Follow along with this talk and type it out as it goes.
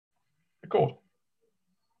Record.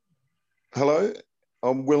 Hello,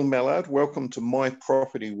 I'm Will Mallard. Welcome to My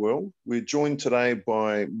Property World. We're joined today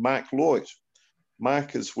by Mark Lloyd.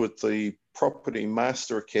 Mark is with the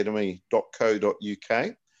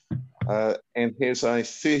propertymasteracademy.co.uk and has a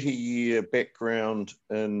 30-year background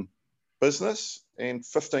in business and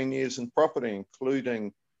 15 years in property,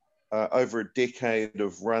 including over a decade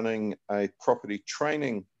of running a property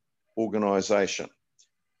training organisation.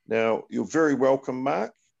 Now, you're very welcome,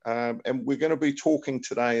 Mark. And we're going to be talking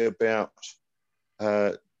today about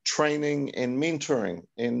training and mentoring,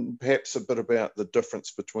 and perhaps a bit about the difference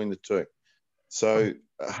between the two. So,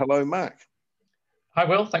 hello, Mark. Hi,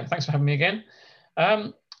 Will. Thanks for having me again.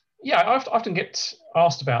 Yeah, I often get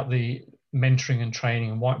asked about the mentoring and training,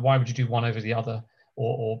 and why would you do one over the other,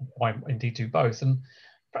 or why indeed do both? And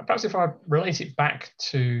perhaps if I relate it back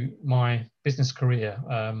to my business career,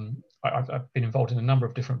 I've been involved in a number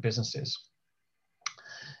of different businesses.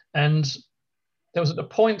 And there was a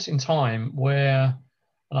point in time where,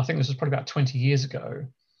 and I think this was probably about 20 years ago,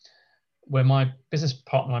 where my main business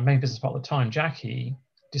partner at the time, Jackie,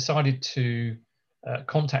 decided to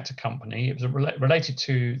contact a company. It was related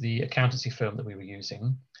to the accountancy firm that we were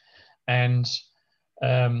using. And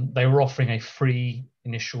they were offering a free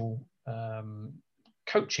initial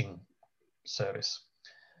coaching service.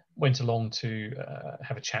 Went along to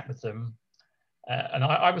have a chat with them. And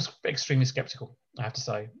I was extremely skeptical, I have to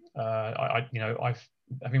say.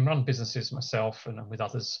 Having run businesses myself and with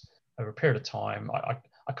others over a period of time, I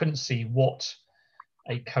couldn't see what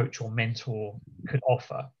a coach or mentor could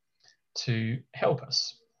offer to help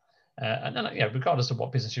us. And then, regardless of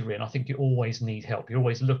what business you're in, I think you always need help. You're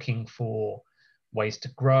always looking for ways to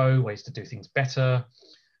grow, ways to do things better,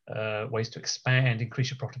 ways to expand,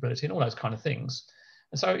 increase your profitability, and all those kind of things.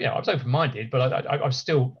 And so, I was open-minded, but I was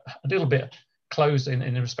still a little bit closed in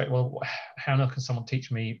the respect, well, how can someone teach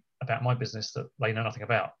me about my business that they know nothing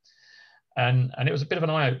about? And it was a bit of an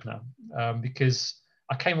eye-opener because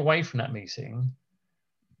I came away from that meeting.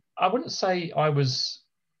 I wouldn't say I was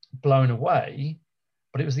blown away,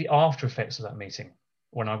 but it was the after effects of that meeting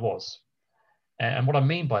when I was. And what I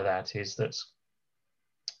mean by that is that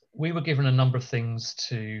we were given a number of things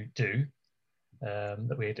to do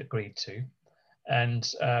that we had agreed to, and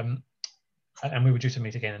we were due to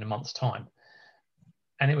meet again in a month's time.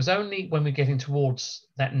 And it was only when we're getting towards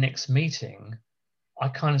that next meeting, I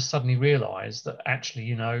kind of suddenly realized that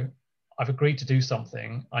actually, I've agreed to do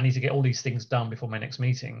something. I need to get all these things done before my next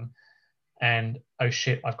meeting. And oh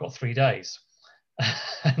shit, I've got 3 days.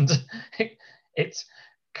 And it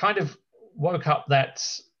kind of woke up that,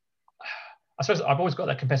 I suppose I've always got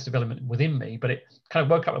that competitive element within me, but it kind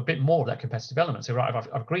of woke up a bit more of that competitive element. So, right, I've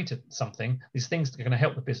agreed to something, these things are going to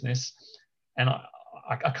help the business, and I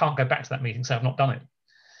can't go back to that meeting, so I've not done it.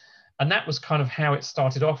 And that was kind of how it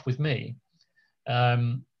started off with me.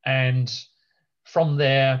 And from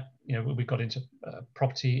there, we got into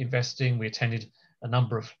property investing. We attended a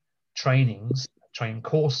number of training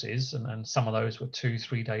courses, and some of those were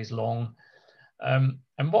 2-3 days long. And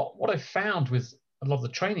what I found with a lot of the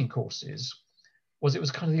training courses was it was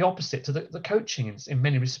kind of the opposite to the coaching in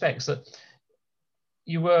many respects, that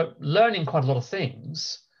you were learning quite a lot of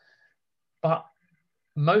things, but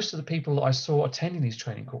most of the people that I saw attending these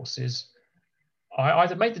training courses, I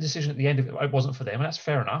either made the decision at the end of it wasn't for them, and that's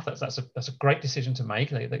fair enough. That's a great decision to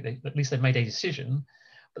make. At least they've made a decision.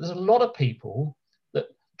 But there's a lot of people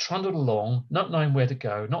that trundled along, not knowing where to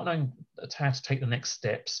go, not knowing how to take the next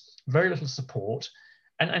steps, very little support,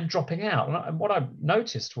 and dropping out. And what I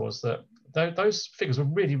noticed was that those figures were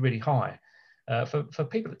really, really high. For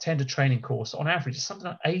people that attend a training course, on average, something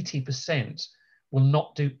like 80% will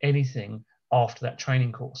not do anything after that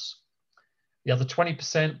training course. The other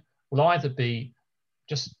 20% will either be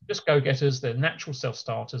just go-getters, they're natural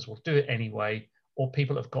self-starters, will do it anyway, or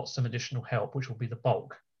people have got some additional help, which will be the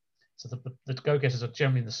bulk. So the go-getters are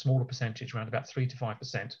generally in the smaller percentage, around about 3 to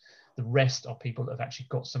 5%. The rest are people that have actually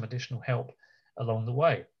got some additional help along the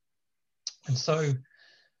way. And so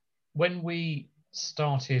when we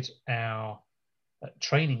started our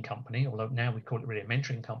training company, although now we call it really a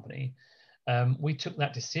mentoring company, we took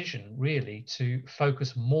that decision really to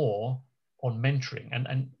focus more on mentoring,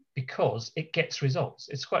 and because it gets results.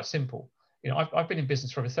 It's quite simple. I've been in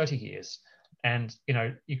business for over 30 years, and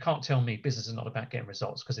you can't tell me business is not about getting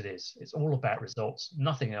results, because it is. It's all about results.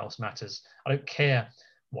 Nothing else matters. I don't care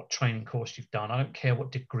what training course you've done. I don't care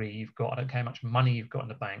what degree you've got. I don't care how much money you've got in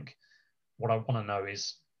the bank. What I want to know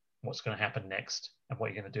is what's going to happen next and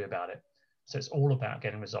what you're going to do about it. So it's all about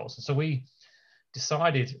getting results. And so we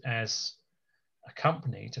decided as a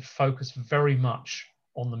company to focus very much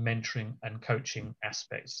on the mentoring and coaching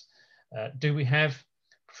aspects. Do we have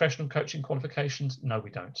professional coaching qualifications? No, we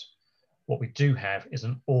don't. What we do have is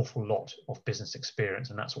an awful lot of business experience,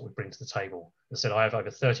 and that's what we bring to the table. As I said, I have over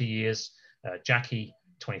 30 years, Jackie,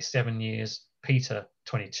 27 years, Peter,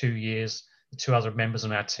 22 years. The two other members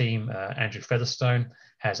on our team, Andrew Featherstone,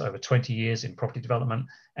 has over 20 years in property development,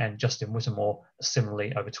 and Justin Whittemore,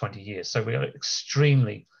 similarly, over 20 years. So we're an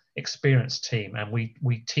extremely experienced team, and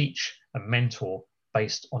we teach and mentor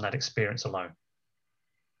based on that experience alone.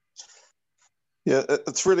 Yeah,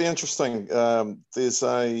 it's really interesting. There's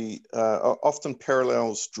often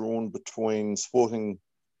parallels drawn between sporting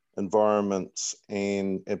environments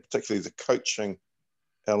and particularly the coaching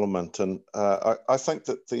element. And I think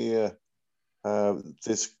that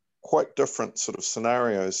there's quite different sort of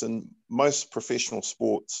scenarios. In most professional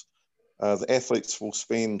sports, the athletes will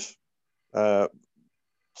spend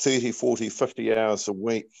 30, 40, 50 hours a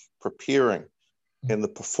week preparing. And the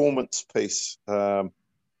performance piece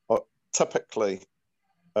typically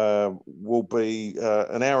will be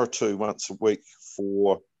an hour or two once a week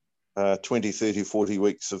for 20, 30, 40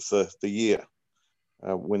 weeks of the year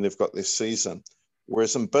when they've got their season.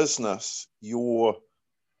 Whereas in business, it's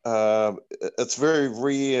very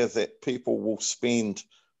rare that people will spend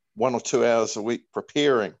 1 or 2 hours a week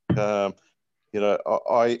preparing, i.e.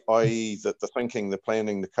 the thinking, the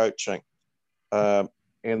planning, the coaching,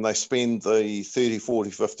 and they spend the 30,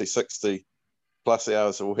 40, 50, 60 plus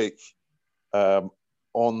hours a week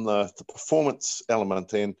on the performance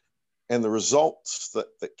element and the results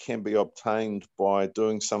that can be obtained by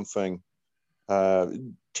doing something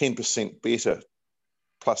 10% better,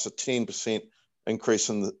 plus a 10% increase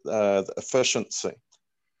in the efficiency,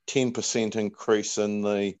 10% increase in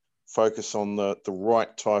the focus on the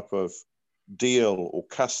right type of deal or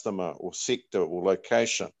customer or sector or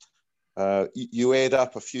location. You add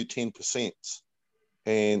up a few 10%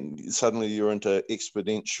 and suddenly you're into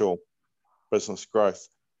exponential business growth.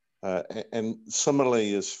 And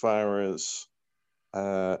similarly, as far as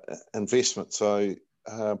investment. So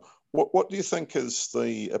what do you think is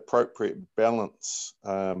the appropriate balance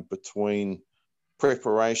between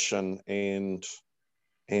preparation and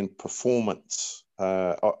performance,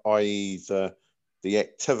 i.e. the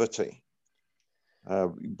activity?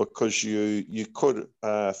 Because you could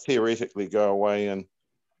theoretically go away and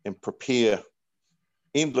prepare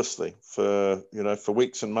endlessly for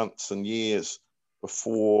weeks and months and years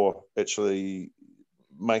before actually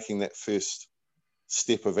making that first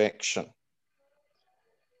step of action.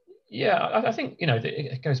 Yeah, I think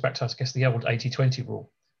it goes back to, I guess, the old 80-20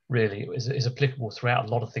 rule. Really is applicable throughout a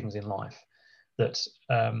lot of things in life. That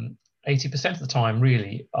 80% of the time,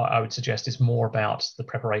 really, I would suggest, is more about the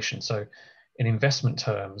preparation. So, in investment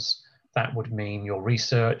terms, that would mean your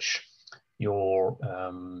research, your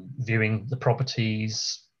viewing the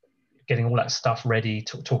properties, getting all that stuff ready,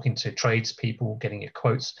 talking to tradespeople, getting your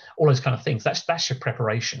quotes, all those kind of things. That's your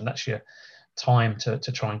preparation. That's your time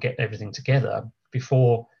to try and get everything together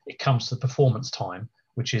before it comes to the performance time,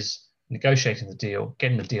 which is negotiating the deal,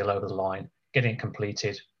 getting the deal over the line, getting it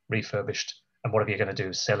completed, refurbished, and whatever you're going to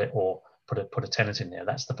do, sell it or put a tenant in there.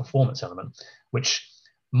 That's the performance element, which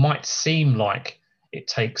might seem like it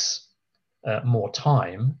takes more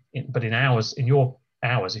time, but in your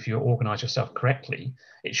hours, if you organize yourself correctly,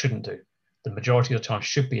 it shouldn't do. The majority of the time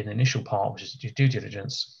should be an initial part, which is your due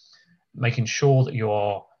diligence, making sure that you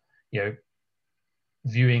are,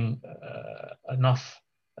 viewing enough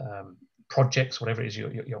projects, whatever it is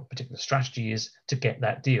your particular strategy is, to get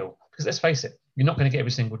that deal. Because let's face it, you're not going to get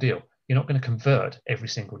every single deal. You're not going to convert every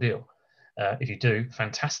single deal. If you do,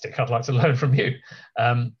 fantastic. I'd like to learn from you.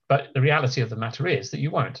 But the reality of the matter is that you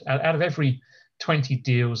won't. Out of every 20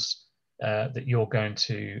 deals that you're going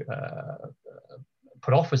to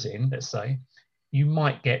put offers in, let's say, you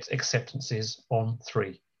might get acceptances on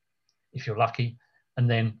 3, if you're lucky. And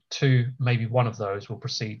then 2, maybe one of those will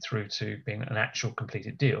proceed through to being an actual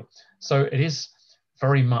completed deal. So it is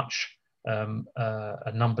very much a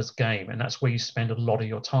numbers game, and that's where you spend a lot of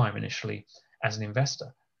your time initially as an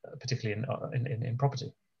investor, particularly in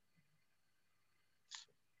property.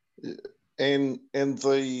 And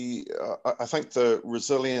I think the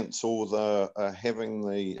resilience or the having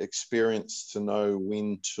the experience to know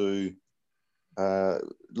when to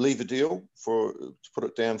leave a deal to put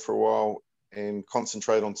it down for a while and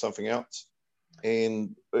concentrate on something else,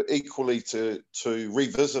 and equally to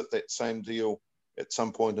revisit that same deal at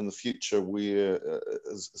some point in the future, where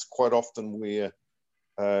is quite often where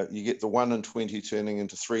you get the 1 in 20 turning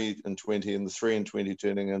into 3 in 20 and the 3 in 20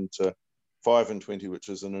 turning into 5 in 20, which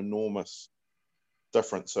is an enormous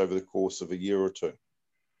difference over the course of a year or two.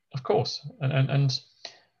 Of course, and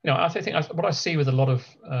I think what I see with a lot of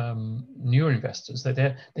newer investors, that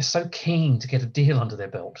they're so keen to get a deal under their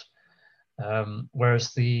belt,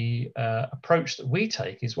 whereas the approach that we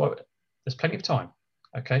take is, well, there's plenty of time.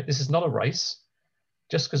 Okay, this is not a race.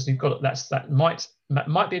 Just because you've got that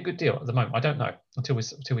might be a good deal at the moment. I don't know until we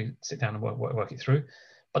sit down and work it through.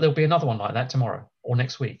 But there'll be another one like that tomorrow, or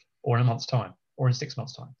next week, or in a month's time, or in 6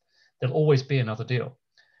 months' time. There'll always be another deal.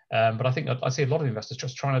 But I think I see a lot of investors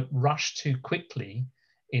just trying to rush too quickly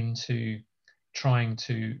into trying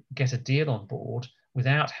to get a deal on board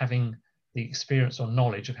without having the experience or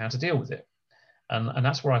knowledge of how to deal with it. And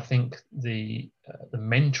that's where I think the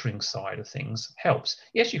mentoring side of things helps.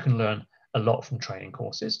 Yes, you can learn a lot from training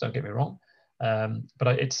courses. Don't get me wrong, but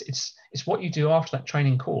it's what you do after that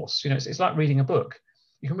training course. It's like reading a book.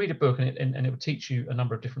 You can read a book and it will teach you a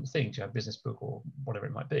number of different things. You have a business book or whatever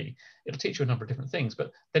it might be. It'll teach you a number of different things,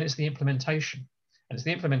 but then it's the implementation, and it's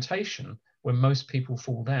the implementation where most people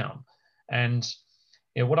fall down. And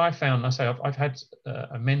what I found, I've had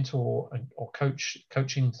a mentor or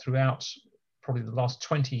coaching throughout probably the last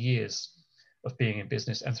 20 years of being in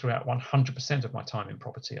business, and throughout 100% of my time in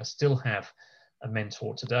property. I still have a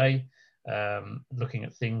mentor today, looking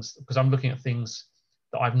at things, because I'm looking at things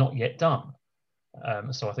that I've not yet done.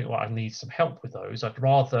 So I think, well, I need some help with those. I'd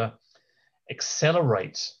rather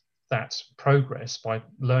accelerate that progress by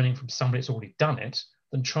learning from somebody that's already done it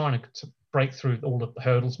than trying to break through all of the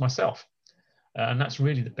hurdles myself. And that's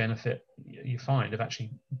really the benefit you find of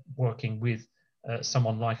actually working with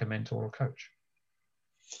someone like a mentor or coach.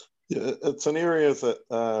 Yeah, it's an area that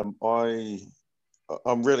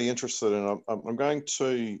I'm really interested in. I'm going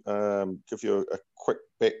to give you a quick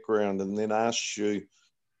background and then ask you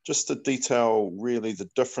just to detail really the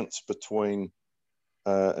difference between,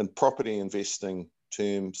 in property investing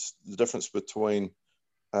terms, the difference between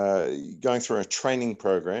going through a training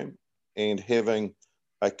program and having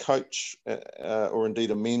a coach or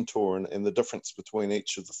indeed a mentor, and the difference between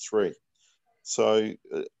each of the three. So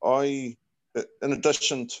in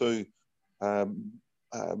addition to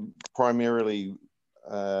primarily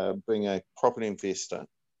being a property investor,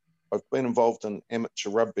 I've been involved in amateur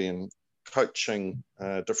rugby and coaching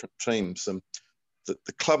different teams. And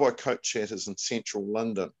the club I coach at is in central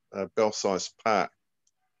London, Belsize Park.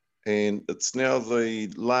 And it's now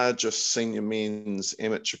the largest senior men's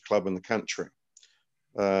amateur club in the country.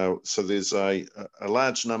 So there's a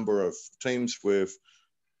large number of teams with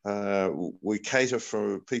we cater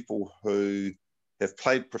for people who have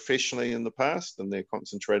played professionally in the past and they're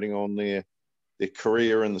concentrating on their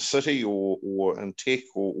career in the city or in tech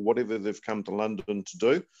or whatever they've come to London to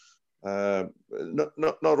do.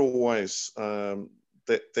 Not always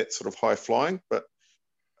that sort of high flying, but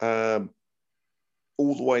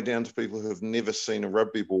all the way down to people who have never seen a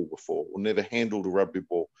rugby ball before or never handled a rugby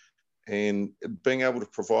ball, and being able to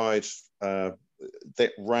provide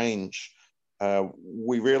that range.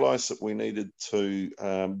 We realised that we needed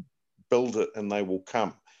to build it, and they will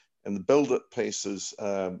come. And the build it piece is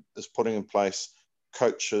putting in place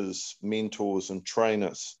coaches, mentors, and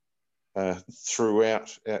trainers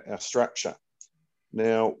throughout our structure.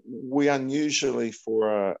 Now, we unusually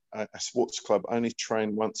for a sports club only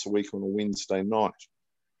train once a week on a Wednesday night.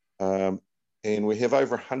 And we have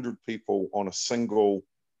over 100 people on a single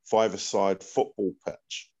five-a-side football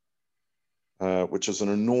pitch, which is an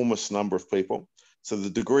enormous number of people. So the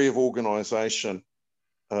degree of organisation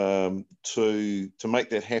to make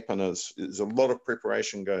that happen is a lot of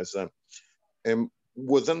preparation goes in. And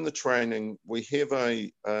within the training, we have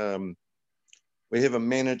a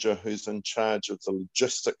manager who's in charge of the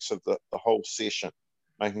logistics of the whole session,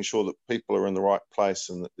 making sure that people are in the right place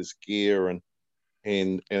and that there's gear and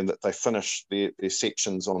that they finish their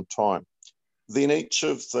sections on time. Then each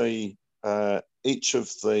of the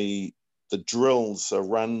drills are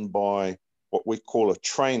run by what we call a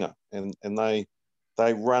trainer, and they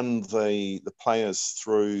run the players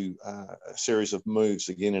through a series of moves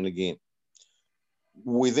again and again.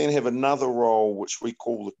 We then have another role which we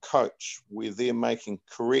call the coach, where they're making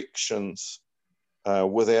corrections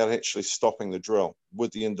without actually stopping the drill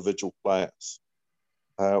with the individual players.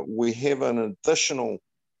 We have an additional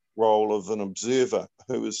role of an observer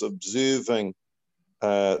who is observing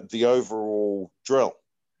the overall drill.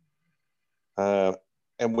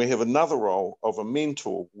 And we have another role of a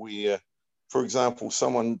mentor where, for example,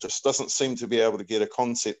 someone just doesn't seem to be able to get a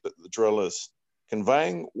concept that the drill is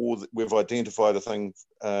conveying, or that we've identified a thing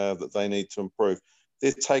that they need to improve.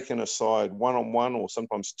 They're taken aside one-on-one, or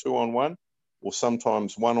sometimes two-on-one, or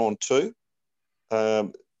sometimes one-on-two,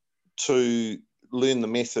 to learn the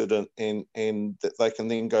method and that they can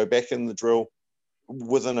then go back in the drill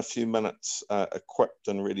within a few minutes, equipped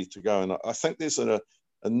and ready to go. And I think there's a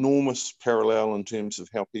enormous parallel in terms of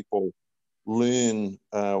how people learn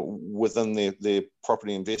within their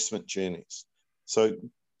property investment journeys. So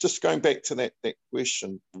just going back to that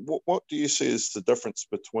question, what do you see as the difference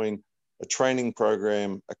between a training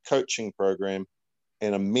program, a coaching program,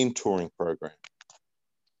 and a mentoring program?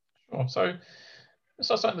 Sure. So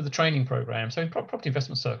let's start with the training program. So in property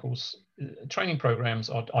investment circles, training programs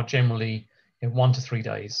are generally 1 to 3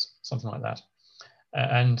 days, something like that.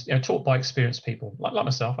 And taught by experienced people like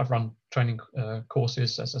myself. I've run training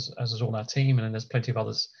courses, as is all our team, and then there's plenty of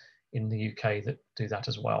others in the UK that do that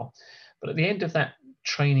as well. But at the end of that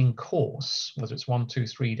training course, whether it's 1, 2,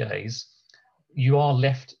 3 days, you are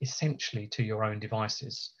left essentially to your own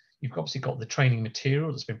devices. You've obviously got the training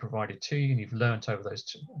material that's been provided to you, and you've learnt over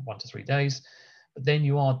those 1 to 3 days. But then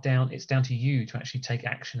it's down to you to actually take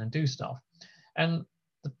action and do stuff. And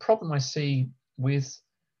the problem I see with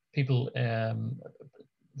people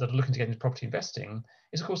that are looking to get into property investing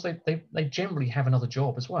is, of course, they generally have another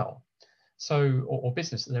job as well, so or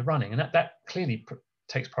business that they're running, and that clearly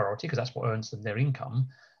takes priority because that's what earns them their income.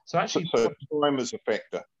 So actually, so time is a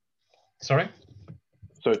factor. Sorry.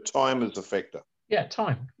 So time is a factor. Yeah,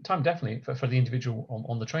 time definitely for the individual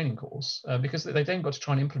on the training course, because they then got to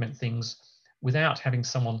try and implement things without having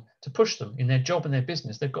someone to push them in their job and their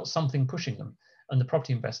business. They've got something pushing them, and the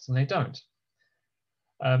property investors, and they don't.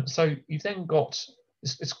 So you've then got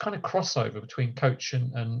this kind of crossover between coach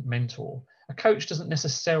and mentor. A coach doesn't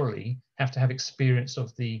necessarily have to have experience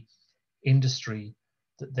of the industry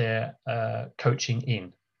that they're coaching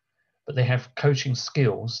in, but they have coaching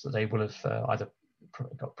skills that they will have either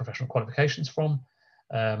got professional qualifications from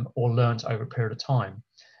or learned over a period of time.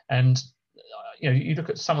 And you look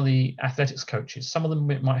at some of the athletics coaches. Some of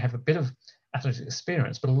them might have a bit of athletic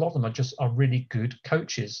experience, but a lot of them are really good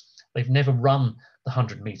coaches. They've never run the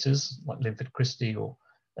 100 meters like Linford Christie or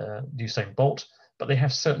Usain Bolt, but they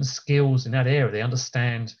have certain skills in that area. They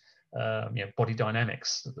understand body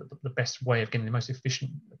dynamics, the best way of getting the most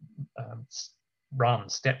efficient run,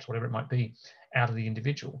 steps, whatever it might be, out of the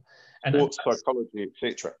individual. And sports psychology,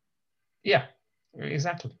 etc. Yeah,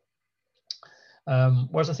 exactly.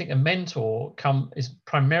 Whereas I think a mentor is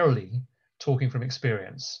primarily talking from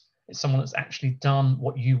experience. It's someone that's actually done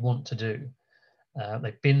what you want to do.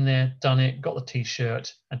 They've been there, done it, got the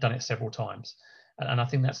T-shirt, and done it several times. And I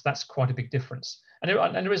think that's quite a big difference. And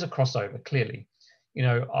there is a crossover, clearly.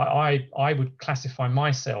 I would classify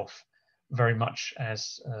myself very much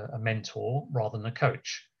as a mentor rather than a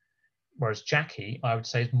coach. Whereas Jackie, I would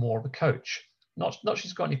say, is more of a coach. Not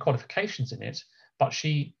she's got any qualifications in it, but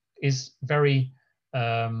she is very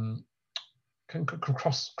can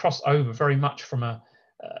cross over very much from a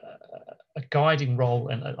guiding role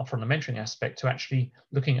and from the mentoring aspect to actually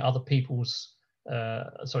looking at other people's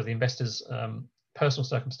the investors' personal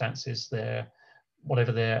circumstances,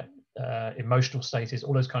 whatever their emotional state is,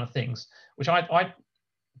 all those kind of things, which I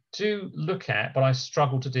do look at, but I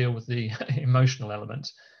struggle to deal with the emotional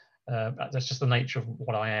element. That's just the nature of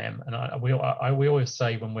what I am. And we always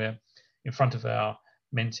say when we're in front of our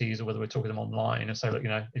mentees, or whether we're talking to them online, and say, look,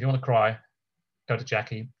 if you want to cry, go to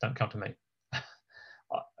Jackie, don't come to me.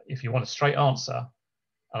 If you want a straight answer,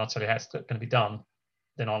 and I'll tell you how it's going to be done,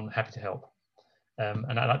 then I'm happy to help.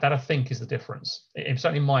 And that I think is the difference. It's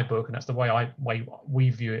certainly in my book, and that's the way we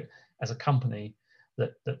view it as a company,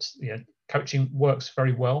 that coaching works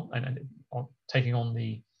very well, and taking on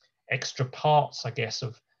the extra parts, I guess,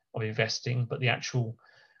 of investing, but the actual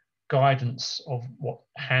guidance of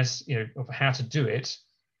of how to do it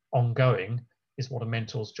ongoing is what a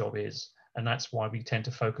mentor's job is. And that's why we tend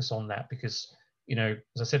to focus on that, because as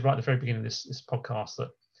I said right at the very beginning of this podcast, that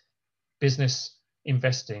business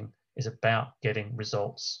investing is about getting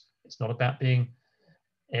results. It's not about being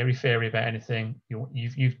airy-fairy about anything. You want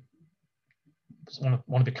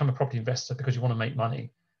to become a property investor because you want to make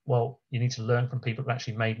money. Well, you need to learn from people who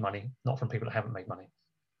actually made money, not from people that haven't made money.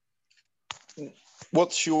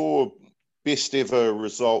 What's your best ever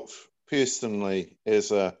result personally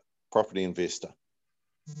as a property investor?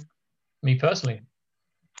 Me personally,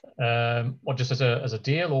 just as a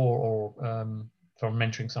deal, or from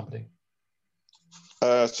mentoring somebody?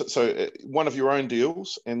 So one of your own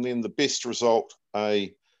deals, and then the best result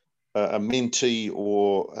a mentee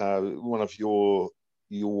or one of your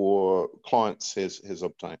clients has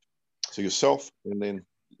obtained. So yourself, and then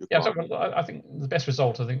your client. So I think the best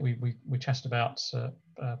result, I think we chatted about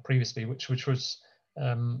previously, which was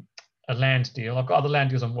a land deal. I've got other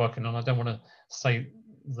land deals I'm working on. I don't want to say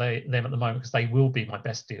them at the moment, because they will be my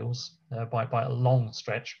best deals by a long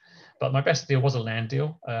stretch. But my best deal was a land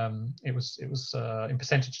deal. It was in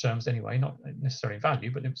percentage terms anyway, not necessarily in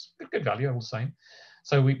value, but it was good value all the same.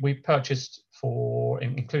 So we purchased for,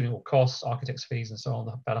 including all costs, architects' fees and so on,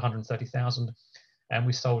 about 130,000, and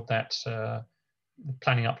we sold that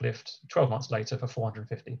planning uplift 12 months later for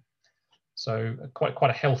 450. So quite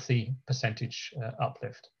a healthy percentage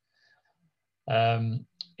uplift.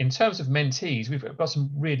 In terms of mentees, we've got some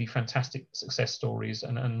really fantastic success stories,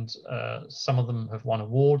 and some of them have won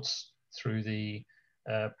awards through the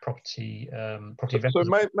property investors.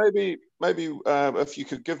 So maybe if you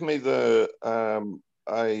could give me the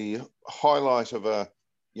a highlight of a,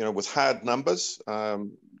 you know, with hard numbers,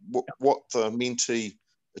 what the mentee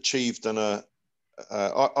achieved in a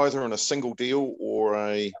either in a single deal or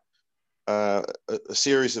a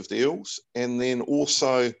series of deals, and then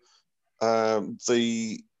also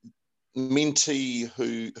the mentee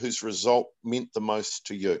whose result meant the most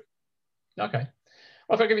to you. Okay.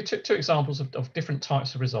 Well, if I give you two examples of different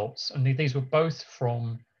types of results, and these were both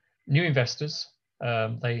from new investors.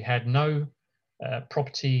 They had no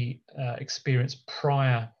property experience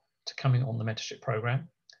prior to coming on the mentorship program.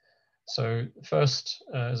 So first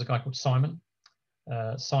is a guy called Simon.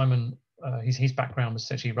 Simon, his background was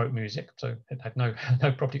essentially wrote music, so had no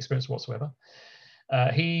property experience whatsoever.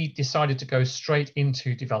 He decided to go straight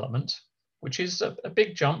into development, which is a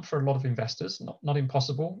big jump for a lot of investors, not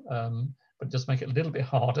impossible, but it does make it a little bit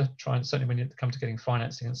harder, certainly when you come to getting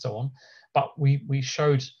financing and so on. But we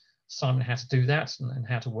showed Simon how to do that and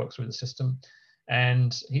how to work through the system.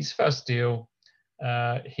 And his first deal,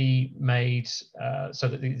 he made, so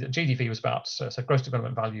that the GDV was about, so gross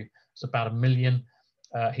development value was about £1 million.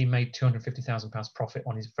 He made £250,000 profit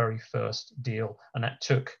on his very first deal, and that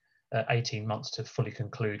took 18 months to fully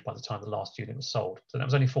conclude by the time the last unit was sold. So that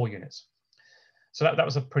was only 4 units. So that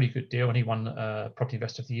was a pretty good deal, and he won Property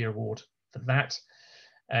Investor of the Year award for that.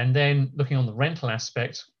 And then looking on the rental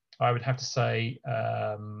aspect, I would have to say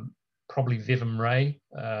probably Viv and Ray,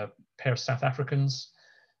 a pair of South Africans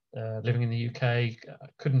living in the UK,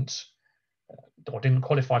 couldn't or didn't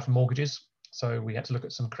qualify for mortgages. So we had to look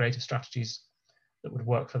at some creative strategies that would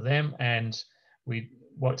work for them. And we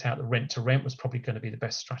worked out that rent to rent was probably going to be the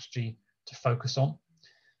best strategy to focus on,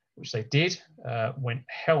 which they did. Went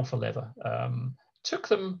hell for leather. Took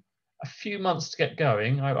them a few months to get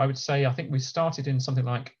going. I would say, I think we started in something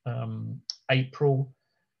like April,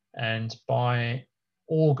 and by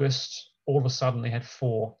August, all of a sudden they had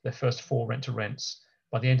their first 4 rent to rents.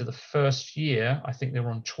 By the end of the first year, I think they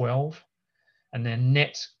were on 12, and their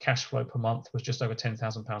net cash flow per month was just over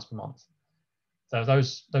 £10,000 per month. So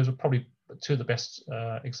those are probably 2 of the best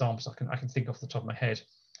examples I can think off the top of my head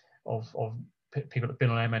of people that have been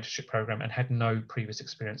on our mentorship program and had no previous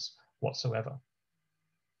experience whatsoever.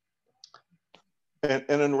 And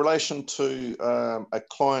in relation to a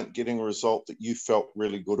client getting a result that you felt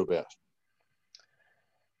really good about?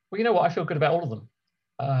 Well, you know what? I feel good about all of them.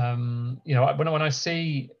 You know, when I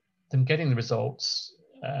see them getting the results,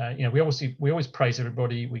 you know, we always praise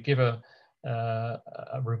everybody. We give a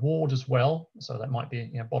reward as well. So that might be,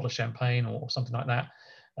 you know, a bottle of champagne or something like that,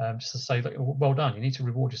 just to say, like, well done. You need to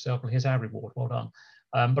reward yourself. Well, here's our reward. Well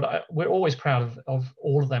done. But we're always proud of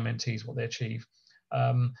all of their mentees, what they achieve.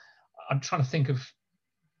 I'm trying to think of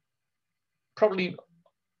probably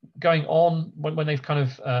going on when they've kind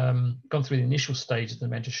of gone through the initial stage of the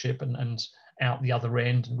mentorship and out the other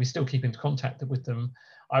end, and we still keep in contact with them.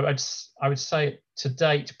 I would say to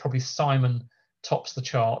date, probably Simon tops the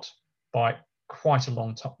chart by quite a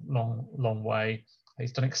long way.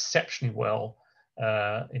 He's done exceptionally well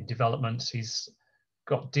in development. He's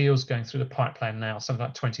got deals going through the pipeline now, something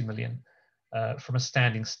like 20 million from a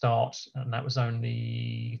standing start, and that was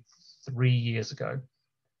only 3 years ago,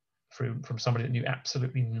 from somebody that knew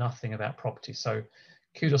absolutely nothing about property. So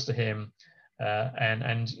kudos to him.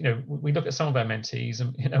 And you know, we look at some of our mentees,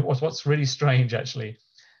 and you know what's really strange actually.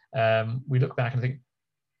 We look back and think,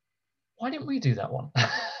 why didn't we do that one?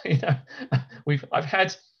 You know, I've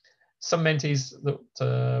had some mentees that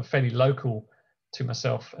are fairly local to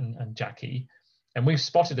myself and Jackie, and we've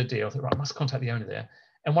spotted a deal that, right, I must contact the owner there.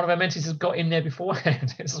 And one of our mentees has got in there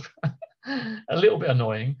beforehand. It's a little bit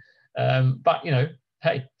annoying, but you know,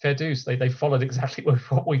 hey, fair dues. They followed exactly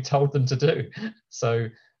what we told them to do. So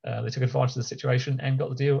they took advantage of the situation and got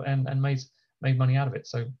the deal and made money out of it.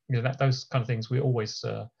 So you know, those kind of things we're always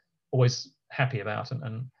happy about,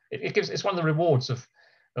 and it's one of the rewards of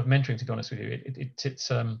mentoring, to be honest with you. It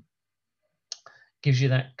gives you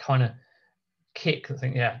that kind of kick that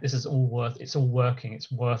think, yeah, this is all it's all working.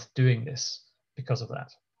 It's worth doing this because of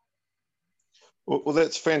that. Well,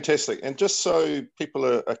 that's fantastic. And just so people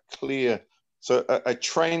are clear, so a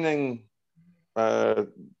training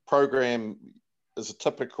program is a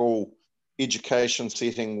typical education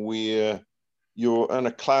setting where you're in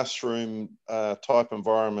a classroom type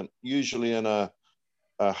environment, usually in a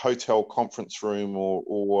hotel conference room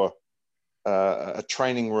or a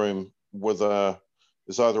training room with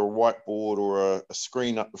there's either a whiteboard or a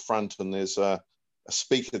screen up the front, and there's a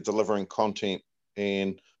speaker delivering content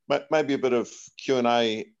and maybe a bit of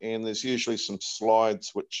Q&A, and there's usually some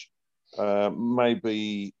slides which may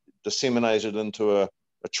be disseminated into a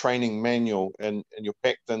training manual, and you're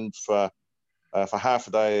packed in for half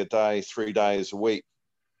a day, 3 days a week,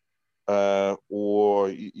 or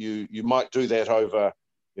you might do that over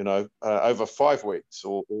over 5 weeks,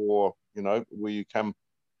 or where you come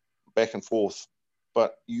back and forth.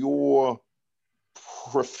 But your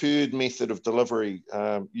preferred method of delivery,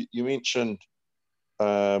 you mentioned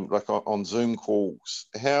like on Zoom calls.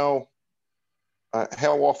 How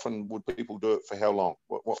often would people do it? For how long?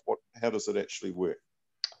 How does it actually work?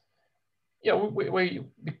 Yeah, we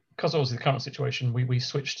because obviously the current situation, we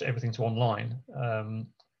switched everything to online.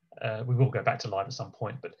 We will go back to live at some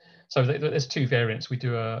point, but so there's 2 variants. We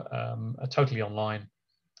do a totally online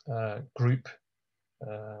group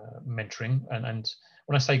mentoring, and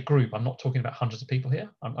when I say group, I'm not talking about hundreds of people here.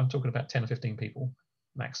 I'm talking about 10 or 15 people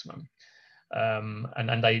maximum,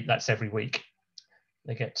 and that's every week.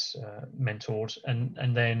 They get mentored,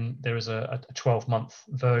 and then there is a 12-month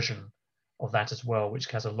version of that as well, which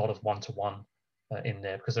has a lot of one-to-one in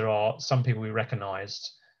there, because there are some people we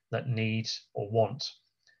recognised that need or want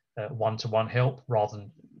one-to-one help rather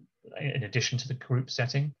than in addition to the group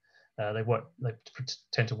setting. They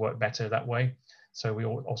tend to work better that way. So we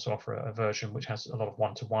also offer a version which has a lot of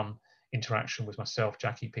one-to-one interaction with myself,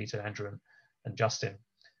 Jackie, Peter, Andrew, and Justin,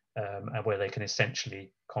 and where they can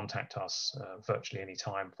essentially contact us virtually any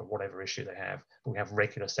time for whatever issue they have. But we have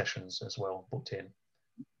regular sessions as well booked in.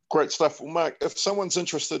 Great stuff. Well, Mark, if someone's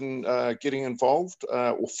interested in getting involved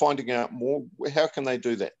or finding out more, how can they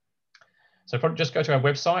do that? So probably just go to our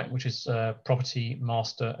website, which is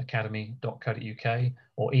propertymasteracademy.co.uk,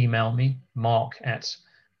 or email me,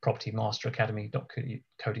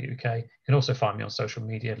 mark@propertymasteracademy.co.uk. You can also find me on social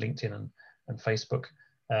media, LinkedIn and Facebook,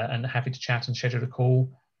 and happy to chat and schedule a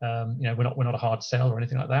call. We're not a hard sell or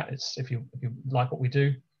anything like that. It's if you like what we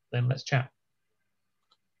do, then let's chat.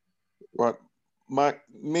 Right. Mark,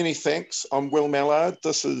 many thanks. I'm Will Mallard.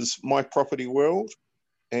 This is My Property World,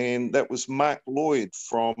 and that was Mark Lloyd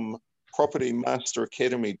from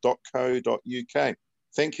propertymasteracademy.co.uk.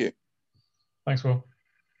 Thank you. Thanks, Will.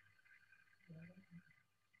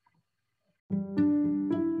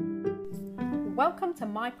 Welcome to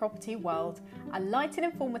My Property World, a light and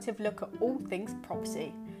informative look at all things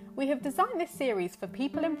property. We have designed this series for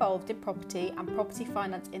people involved in property and property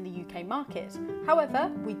finance in the UK market.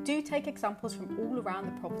 However, we do take examples from all around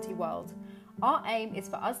the property world. Our aim is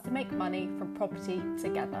for us to make money from property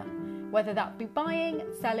together, whether that be buying,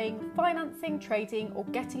 selling, financing, trading, or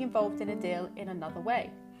getting involved in a deal in another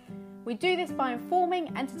way. We do this by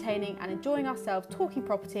informing, entertaining and enjoying ourselves talking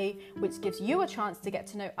property, which gives you a chance to get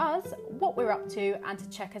to know us, what we're up to, and to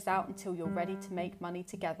check us out until you're ready to make money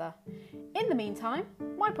together. In the meantime,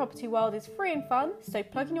 My Property World is free and fun, so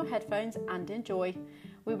plug in your headphones and enjoy.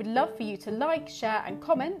 We would love for you to like, share and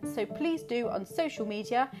comment, so please do on social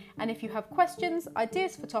media. And if you have questions,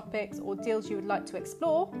 ideas for topics or deals you would like to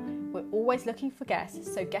explore, we're always looking for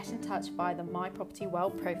guests, so get in touch via the My Property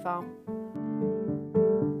World profile.